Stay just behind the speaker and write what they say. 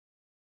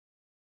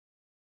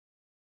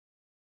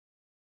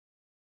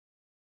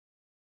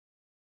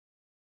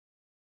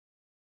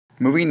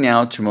Moving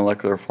now to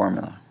molecular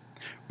formula.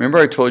 Remember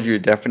I told you a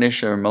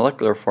definition of a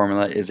molecular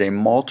formula is a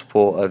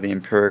multiple of the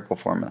empirical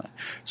formula.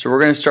 So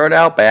we're going to start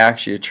out by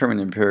actually determining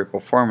the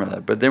empirical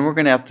formula, but then we're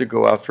going to have to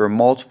go after a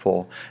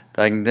multiple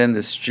that I can then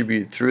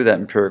distribute through that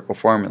empirical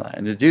formula.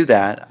 And to do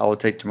that, I will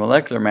take the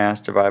molecular mass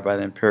divided by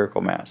the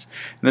empirical mass.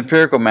 And the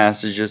empirical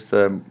mass is just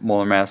the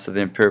molar mass of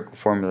the empirical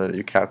formula that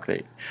you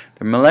calculate.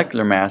 The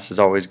molecular mass is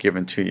always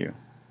given to you.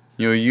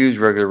 You'll use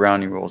regular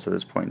rounding rules at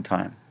this point in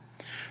time.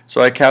 So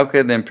I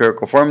calculate the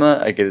empirical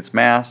formula, I get its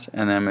mass,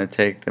 and then I'm going to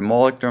take the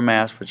molecular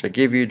mass, which I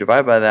give you,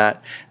 divide by that,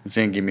 and it's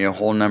going to give me a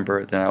whole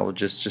number. Then I will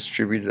just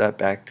distribute that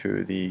back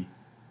through the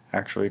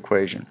actual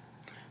equation.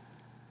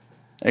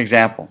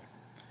 Example.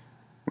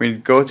 We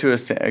go through,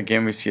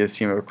 again, we see a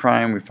scene of a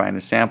crime. We find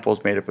a sample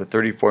is made up of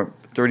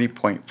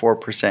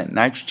 30.4%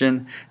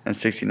 nitrogen and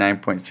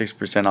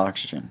 69.6%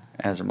 oxygen.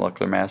 It has a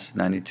molecular mass of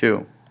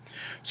 92.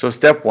 So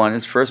step one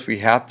is first we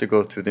have to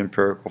go through the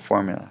empirical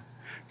formula.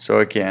 So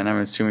again,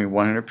 I'm assuming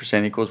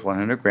 100% equals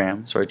 100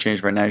 grams. So I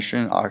change my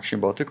nitrogen and oxygen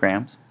both to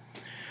grams.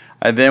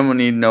 I then will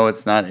need to know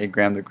it's not a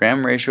gram to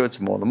gram ratio, it's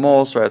a mole to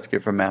mole, so I have to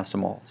get from mass to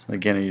moles.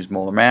 Again, I use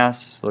molar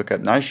mass. So look up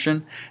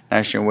nitrogen.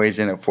 Nitrogen weighs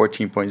in at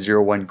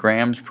 14.01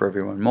 grams per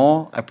every 1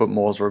 mole. I put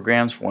moles over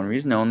grams for one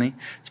reason only,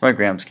 so my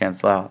grams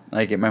cancel out, and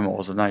I get my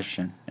moles of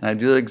nitrogen. And I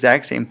do the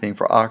exact same thing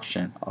for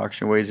oxygen.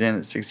 Oxygen weighs in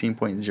at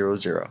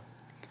 16.00.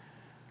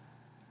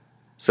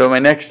 So my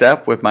next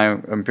step with my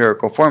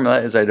empirical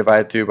formula is I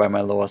divide through by my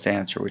lowest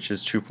answer, which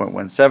is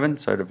 2.17.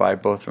 So I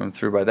divide both of them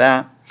through by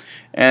that.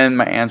 And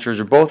my answers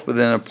are both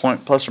within a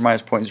point plus or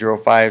minus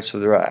 0.05, so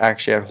they're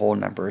actually at whole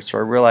numbers. So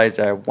I realize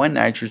I have 1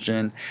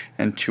 nitrogen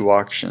and 2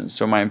 oxygens.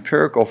 So my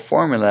empirical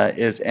formula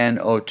is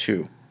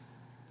NO2.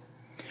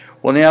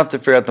 Well, now I have to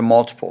figure out the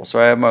multiple.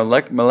 So I have my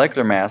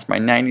molecular mass, my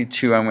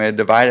 92, I'm going to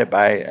divide it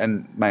by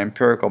my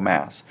empirical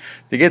mass.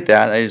 To get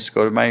that, I just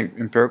go to my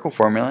empirical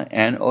formula,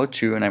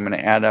 NO2, and I'm going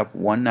to add up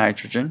 1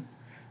 nitrogen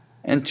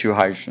and 2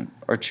 hydrogen,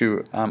 or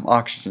 2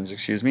 oxygens,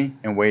 excuse me,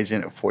 and weighs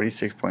in at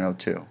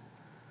 46.02.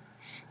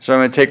 So I'm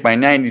going to take my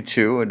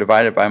 92 and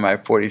divide it by my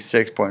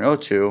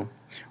 46.02,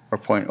 or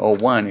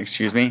 0.01,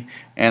 excuse me,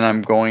 and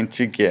I'm going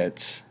to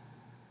get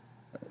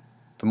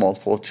the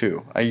multiple of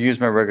 2. I use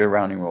my regular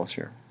rounding rules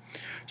here.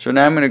 So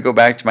now I'm going to go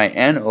back to my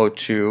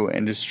NO2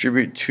 and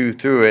distribute 2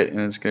 through it, and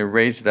it's going to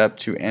raise it up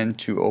to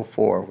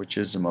N2O4, which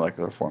is the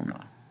molecular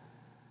formula.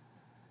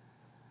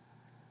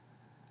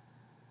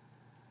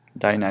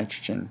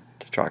 Dinitrogen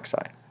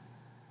tetroxide.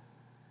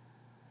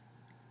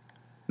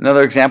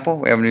 Another example,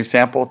 we have a new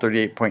sample,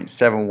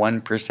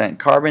 38.71%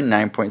 carbon,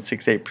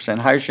 9.68%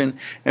 hydrogen,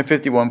 and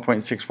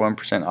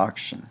 51.61%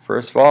 oxygen.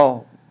 First of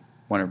all,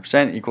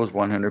 100% equals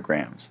 100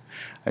 grams.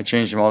 I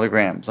changed them all to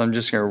grams. I'm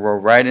just going to roll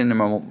right into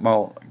my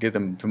get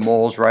them to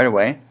moles right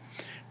away.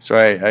 So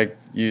I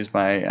use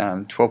my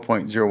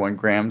 12.01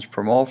 grams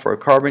per mole for a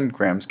carbon.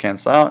 Grams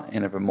cancel out,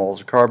 end up in moles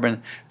of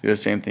carbon. Do the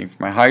same thing for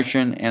my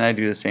hydrogen, and I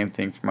do the same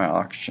thing for my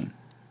oxygen.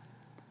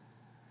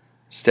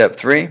 Step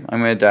 3,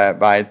 I'm going to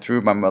divide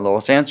through by my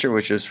lowest answer,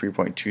 which is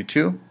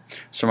 3.22.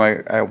 So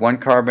I have 1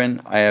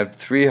 carbon, I have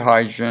 3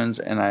 hydrogens,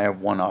 and I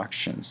have 1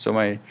 oxygen. So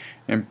my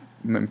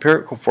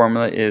empirical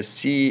formula is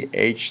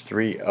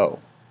CH3O.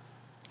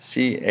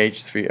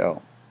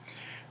 CH3O.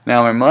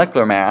 Now my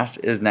molecular mass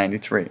is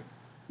 93.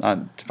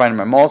 To find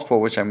my multiple,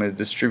 which I'm going to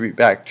distribute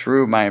back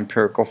through my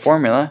empirical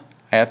formula,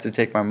 I have to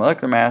take my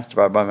molecular mass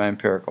divided by my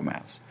empirical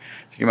mass.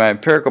 To get my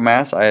empirical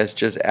mass, I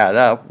just add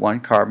up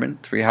 1 carbon,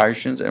 3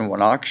 hydrogens, and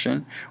 1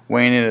 oxygen,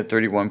 weighing it at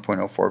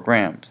 31.04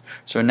 grams.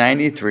 So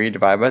 93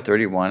 divided by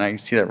 31, I can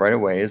see that right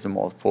away is a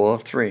multiple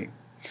of 3.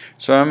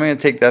 So I'm going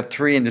to take that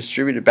 3 and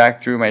distribute it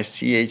back through my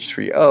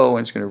CH3O,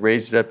 and it's going to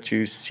raise it up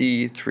to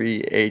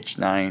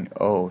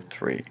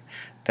C3H9O3.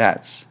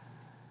 That's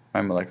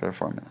my molecular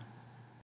formula.